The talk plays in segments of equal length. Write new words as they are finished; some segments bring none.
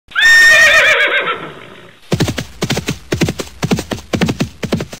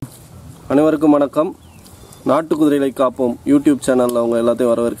அனைவருக்கும் வணக்கம். நாட்டு குதிரைகளை காப்போம் யூடியூப் சேனலில் அவங்க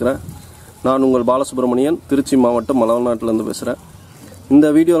எல்லாத்தையும் வரவேற்கிறேன். நான் உங்கள் பாலசுப்ரமணியன், திருச்சி மாவட்டம் மலவநாட்டிலேருந்து பேசுகிறேன்.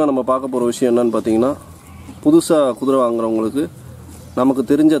 இந்த வீடியோவில் நம்ம பார்க்க போகிற விஷயம் என்னன்னு பார்த்தீங்கன்னா, புதுசாக குதிரை வாங்குறவங்களுக்கு நமக்கு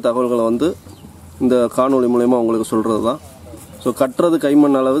தெரிஞ்ச தகவல்களை இந்த காணொளி மூலயமா உங்களுக்கு சொல்கிறது தான். ஸோ கட்டுறது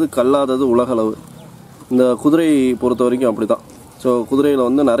கைமண் அளவு, கல்லாதது உலகளவு. இந்த குதிரையை பொறுத்த வரைக்கும் அப்படி தான். ஸோ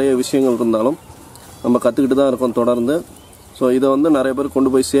குதிரையில் நிறைய விஷயங்கள் இருந்தாலும் நம்ம கற்றுக்கிட்டு தான் இருக்கோம் தொடர்ந்து. ஸோ இதை நிறைய பேர் கொண்டு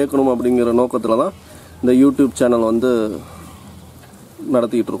போய் சேர்க்கணும் அப்படிங்கிற நோக்கத்தில் தான் இந்த யூடியூப் சேனல்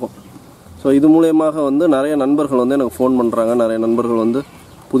நடத்திக்கிட்டு இருக்கோம். ஸோ இது மூலயமாக நிறைய நண்பர்கள் எனக்கு ஃபோன் பண்ணுறாங்க. நிறைய நண்பர்கள்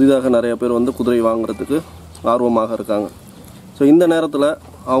புதிதாக நிறைய பேர் குதிரை வாங்குறதுக்கு ஆர்வமாக இருக்காங்க. ஸோ இந்த நேரத்தில்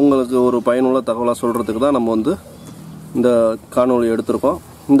அவங்களுக்கு ஒரு பயனுள்ள தகவலாக சொல்கிறதுக்கு தான் நம்ம இந்த காணொளி எடுத்திருக்கோம்.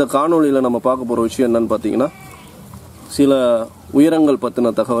 இந்த காணொளியில் நம்ம பார்க்க போகிற விஷயம் என்னன்னு பார்த்தீங்கன்னா, சில உயரங்கள்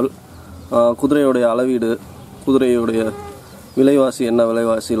பற்றின தகவல், குதிரையுடைய அளவீடு, குதிரையுடைய விலைவாசி என்ன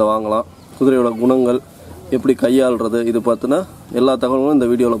விலைவாசியில் வாங்கலாம், குதிரையோட குணங்கள் எப்படி கையாளுறது, இது பற்றின எல்லா தகவல்களும் இந்த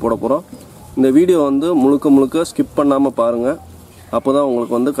வீடியோவில் போட போகிறோம். இந்த வீடியோ முழுக்க ஸ்கிப் பண்ணாமல் பாருங்கள். அப்போ தான்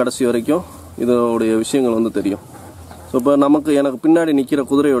உங்களுக்கு கடைசி வரைக்கும் இதோடைய விஷயங்கள் தெரியும். ஸோ இப்போ எனக்கு பின்னாடி நிற்கிற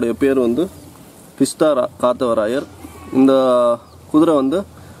குதிரையுடைய பேர் பிஸ்தா காத்தவராயர். இந்த குதிரை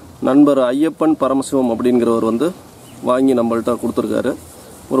நண்பர் ஐயப்பன் பரமசிவம் அப்படிங்கிறவர் வாங்கி நம்மள்கிட்ட கொடுத்துருக்காரு.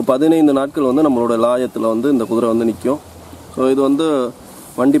 ஒரு 15 நாட்கள் நம்மளோட லாயத்தில் இந்த குதிரை நிற்கும். ஸோ இது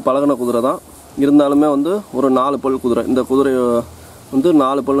வண்டி பழகின குதிரை தான். இருந்தாலுமே ஒரு 4 பல் குதிரை. இந்த குதிரை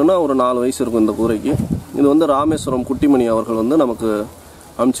 4 பல்லுனா ஒரு 4 வயசு இருக்கும் இந்த குதிரைக்கு. இது ராமேஸ்வரம் குட்டிமணி அவர்கள் நமக்கு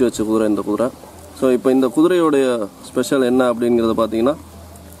அனுப்பிச்சி வச்ச குதிரை இந்த குதிரை. ஸோ இப்போ இந்த குதிரையோடைய ஸ்பெஷல் என்ன அப்படிங்கிறத பார்த்தீங்கன்னா,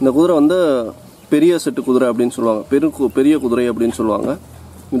 இந்த குதிரை பெரிய செட்டு குதிரை அப்படின்னு சொல்லுவாங்க, பெரிய குதிரை அப்படின்னு சொல்லுவாங்க.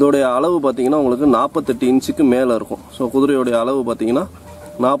 இதோடைய அளவு பார்த்தீங்கன்னா உங்களுக்கு 48 இன்ச்சுக்கு மேலே இருக்கும். ஸோ குதிரையோடைய அளவு பார்த்தீங்கன்னா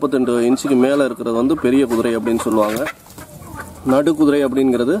 42 இன்ச்சுக்கு மேலே இருக்கிறது பெரிய குதிரை அப்படின்னு சொல்லுவாங்க. நடு குதிரை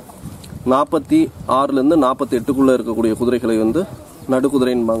அப்படிங்கிறது 46லேருந்து 48க்குள்ளே இருக்கக்கூடிய குதிரைகளை நடு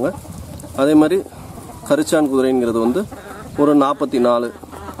குதிரைன்பாங்க. அதே மாதிரி கரிச்சான் குதிரைங்கிறது ஒரு 44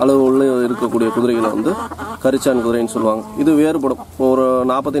 அளவு உள்ள இருக்கக்கூடிய குதிரைகளை கரிச்சான் குதிரைன்னு சொல்லுவாங்க. இது வேறுபடும். ஒரு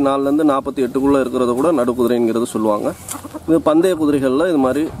 44லேருந்து 48க்குள்ளே இருக்கிறத கூட நடு குதிரைங்கிறது சொல்லுவாங்க. இது பந்தய குதிரைகளில் இது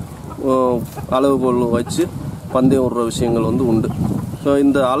மாதிரி அளவுகோல் வச்சு பந்தயம் விடுற விஷயங்கள் உண்டு. ஸோ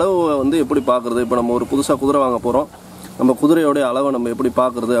இந்த அளவை எப்படி பார்க்குறது, இப்போ நம்ம ஒரு புதுசாக குதிரை வாங்க போகிறோம், நம்ம குதிரையோடைய அளவை நம்ம எப்படி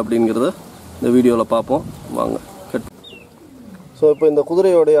பார்க்குறது அப்படிங்கிறத இந்த வீடியோவில் பார்ப்போம் வாங்க. ஸோ இப்போ இந்த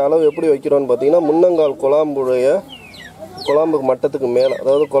குதிரையோடைய அளவு எப்படி வைக்கிறோன்னு பார்த்தீங்கன்னா, முன்னங்கால் குழாம்பு மட்டத்துக்கு மேலே,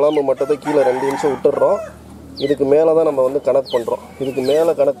 அதாவது குழாம்பு மட்டத்தை கீழே 2 இன்ச்சு விட்டுடுறோம். இதுக்கு மேலே தான் நம்ம கணக்கு பண்ணுறோம். இதுக்கு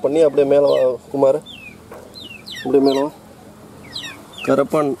மேலே கணக்கு பண்ணி அப்படியே மேலே குமார் அப்படியே மேலே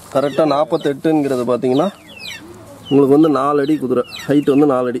கரெக்டாக 48ங்கிறது பார்த்தீங்கன்னா உங்களுக்கு 4 அடி குதிரை ஹைட்டு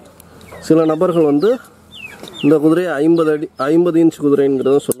 4 அடி. சில நபர்கள் இந்த குதிரையை 50 இன்ச்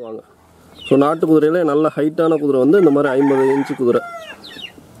குதிரைங்கிறத சொல்லுவாங்க. ஸோ நாட்டு குதிரையில் நல்ல ஹைட்டான குதிரை இந்த மாதிரி 50 இன்ச்சு குதிரை.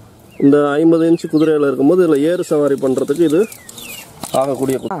 இந்த 50 இன்ச்சு குதிரையில் இருக்கும்போது இதில் ஏறு சவாரி பண்ணுறதுக்கு இது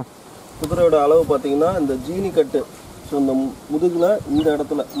ஆகக்கூடிய குதிரையோட அளவு பார்த்தீங்கன்னா, இந்த ஜீனி கட்டு, ஸோ இந்த முதுகில் இந்த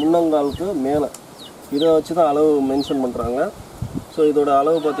இடத்துல முன்னங்காலுக்கு மேலே இதை வச்சு தான் அளவு மென்ஷன் பண்ணுறாங்க. ஸோ இதோட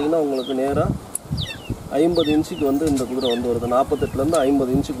அளவு பார்த்தீங்கன்னா உங்களுக்கு நேராக 50 இன்ச்சுக்கு இந்த குதிரை வருது. 48லேருந்து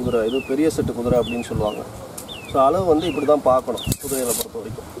 50 இன்ச்சு குதிரை. இது பெரிய செட்டு குதிரை அப்படின்னு சொல்லுவாங்க. ஸோ அளவு இப்படி தான் பார்க்கணும் குதிரைகளை பொறுத்த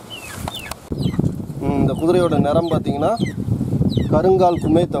வரைக்கும். இந்த குதிரையோட நிறம் பார்த்தீங்கன்னா கருங்கால்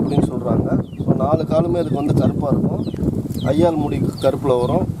குமேத் அப்படின்னு சொல்கிறாங்க. ஸோ 4 காலுமே இதுக்கு கருப்பாக இருக்கும். ஐயால் முடி கருப்பில்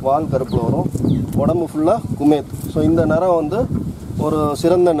வரும், வால் கருப்பில் வரும், உடம்பு ஃபுல்லாக குமேத். ஸோ இந்த நிறம் ஒரு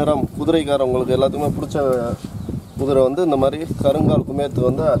சிறந்த நிறம். குதிரைக்காரவங்களுக்கு எல்லாத்துக்குமே பிடிச்ச குதிரை இந்த மாதிரி கருங்கால்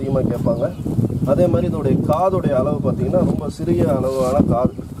குமேத்து அதிகமாக கேட்பாங்க. அதே மாதிரி இதோடைய காதுடைய அளவு பார்த்திங்கன்னா ரொம்ப சிறிய அளவான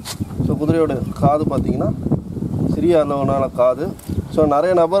காது. ஸோ குதிரையோட காது பார்த்திங்கன்னா சிறிய அளவான காது. ஸோ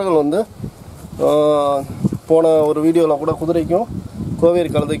நிறைய நபர்கள் போன ஒரு வீடியோவில் கூட குதிரைக்கும் கோவேரி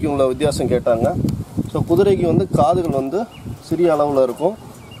கழுதைக்கும் உள்ள வித்தியாசம் கேட்டாங்க. ஸோ குதிரைக்கு காதுகள் சிறிய அளவில் இருக்கும்,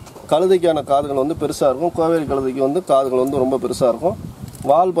 கழுதைக்கான காதுகள் பெருசாக இருக்கும். கோவேரி கழுதைக்கு காதுகள் ரொம்ப பெருசாக இருக்கும்.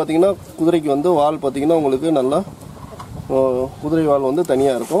 வால் பார்த்திங்கன்னா குதிரைக்கு வால் பார்த்திங்கன்னா உங்களுக்கு நல்லா குதிரை வால்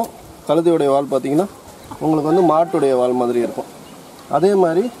தனியாக இருக்கும். கழுதையுடைய வால் பார்த்திங்கன்னா உங்களுக்கு மாட்டுடைய வால் மாதிரி இருக்கும். அதே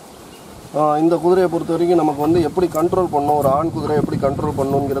மாதிரி இந்த குதிரையை பொறுத்த வரைக்கும் நமக்கு எப்படி கண்ட்ரோல் பண்ணணும், ஒரு ஆண் குதிரை எப்படி கண்ட்ரோல்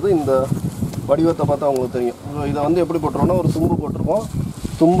பண்ணணுங்கிறது இந்த வடிவத்தை பார்த்தா அவங்களுக்கு தெரியும். இதை எப்படி போட்டுருவோம்னா, ஒரு தும்பு போட்டிருக்கோம்,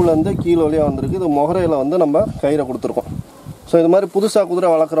 தும்புலேருந்து கீழே வழியாக வந்திருக்கு. இது முகரையில் நம்ம கயிறை கொடுத்துருக்கோம். ஸோ இது மாதிரி புதுசாக குதிரை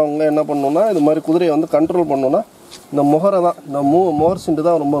வளர்க்குறவங்க என்ன பண்ணணுன்னா, இது மாதிரி குதிரையை கண்ட்ரோல் பண்ணணுன்னா இந்த முகரை தான், இந்த மோர் சிண்டு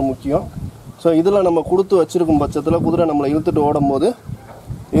தான் ரொம்ப முக்கியம். ஸோ இதில் நம்ம கொடுத்து வச்சுருக்கும் பட்சத்தில் குதிரை நம்மளை இழுத்துட்டு ஓடும்போது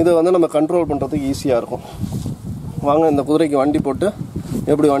இதை நம்ம கண்ட்ரோல் பண்ணுறதுக்கு ஈஸியாக இருக்கும். வாங்க இந்த குதிரைக்கு வண்டி போட்டு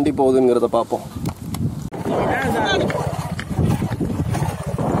எப்படி வண்டி போகுதுங்கிறத பார்ப்போம்.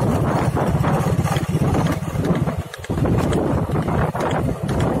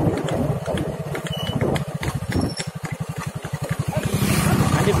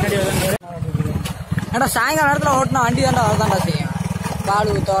 ஏடா சாயங்கால நேரத்தில் ஓட்டினா வண்டி தாண்டா வரதாண்டா செய்யும்.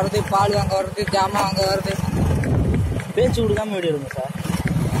 பால் ஊற்ற வருது, பால் வாங்க வருது, ஜாமான் வாங்க வருது. பேச்சு கொடுக்காம வீடியோ எடுங்க சார்.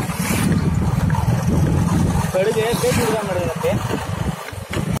 இப்போ எடுக்க பேச்சு கொடுக்காம எடுங்க.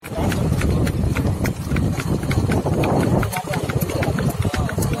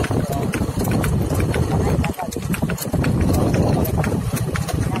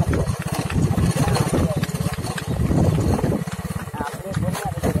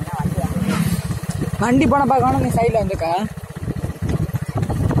 வண்டி போன பார்க்கணும். நீ சைடில் வந்துக்கா.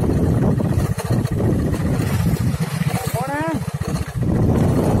 போனேன்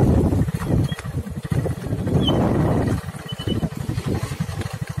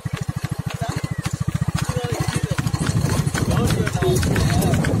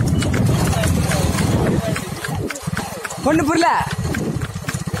ஒண்ணு புரியல.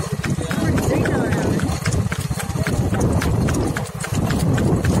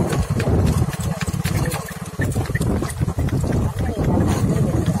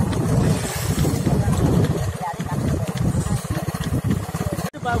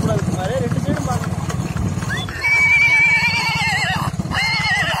 பார்க்கக்கூடாது மாதிரி 2 சைடும் பார்க்கணும்.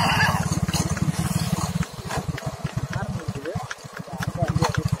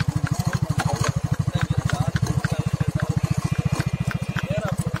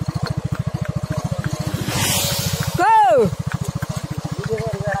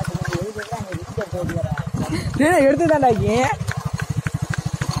 எடுத்துதாண்டாக்கி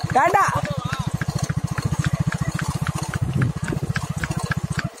டாண்டா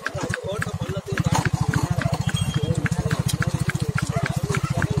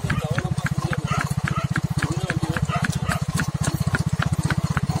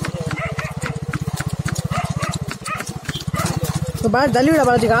தள்ளி விட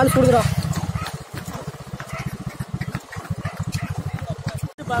பாலாஜி கால் கொடுக்குறோம்.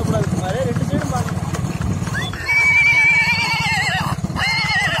 பார்க்கக்கூடாது மாதிரி 2 சைடும் பார்க்கணும்.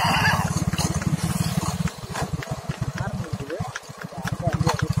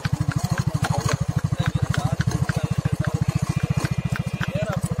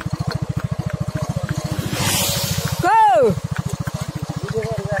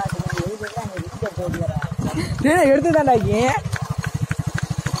 எடுத்துதாண்டாக்கி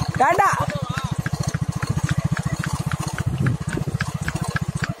டாண்டா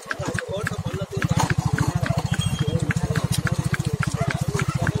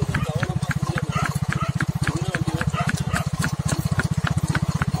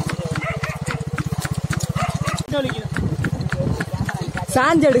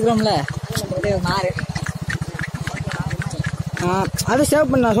சாஞ்சி எடுக்கிறோம்ல மாறு. அதை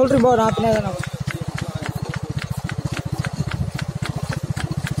சேவ் பண்ண சொல்றேன். போ நான் பின்னாடி தானே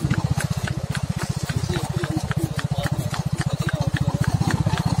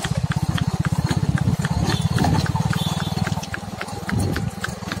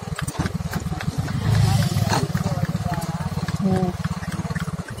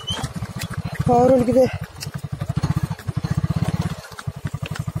பவர் வலிக்குது.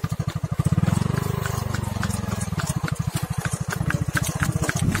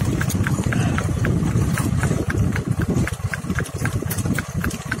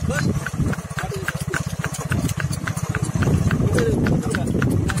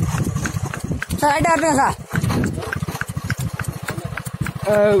 சார் ரைட்டாக இருப்பீங்க சார்.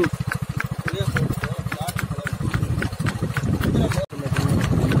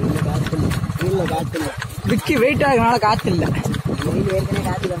 விக்கி வெயிட் ஆகுறதுனால காற்று இல்லை. ஏற்கனவே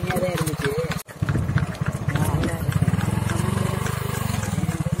காற்று கம்மியாக தான் இருந்துச்சு.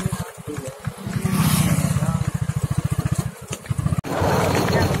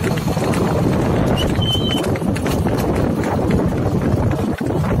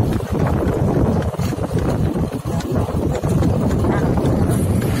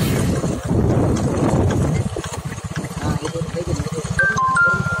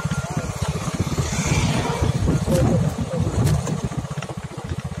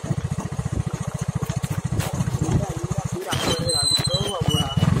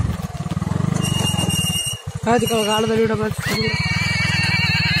 காலை தள்ளி விட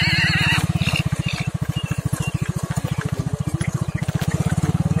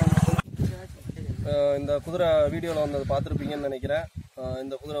இந்த குதிரை வீடியோவில் வந்து பார்த்துருப்பீங்கன்னு நினைக்கிறேன்.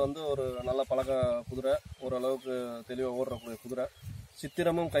 இந்த குதிரை வந்து ஒரு நல்ல பழக்க குதிரை, ஓரளவுக்கு தெளிவாக ஓடுறக்கூடிய குதிரை.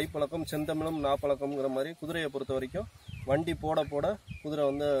 சித்திரமும் கைப்பழக்கம், செந்தமிழும் நாப்பழக்கம்ங்கிற மாதிரி குதிரையை பொறுத்த வரைக்கும் வண்டி போட போட குதிரை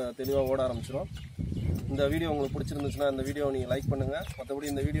வந்து தெளிவாக ஓட ஆரம்பிச்சிடும். இந்த வீடியோ உங்களுக்கு பிடிச்சிருந்துச்சுன்னா இந்த வீடியோவை நீங்கள் லைக் பண்ணுங்கள்.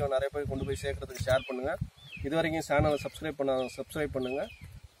 மற்றபடி இந்த வீடியோ நிறைய பேர் கொண்டு போய் சேர்க்கறதுக்கு ஷேர் பண்ணுங்கள். இது வரைக்கும் சேனலை சப்ஸ்கிரைப் பண்ணுங்கள்.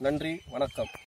 நன்றி, வணக்கம்.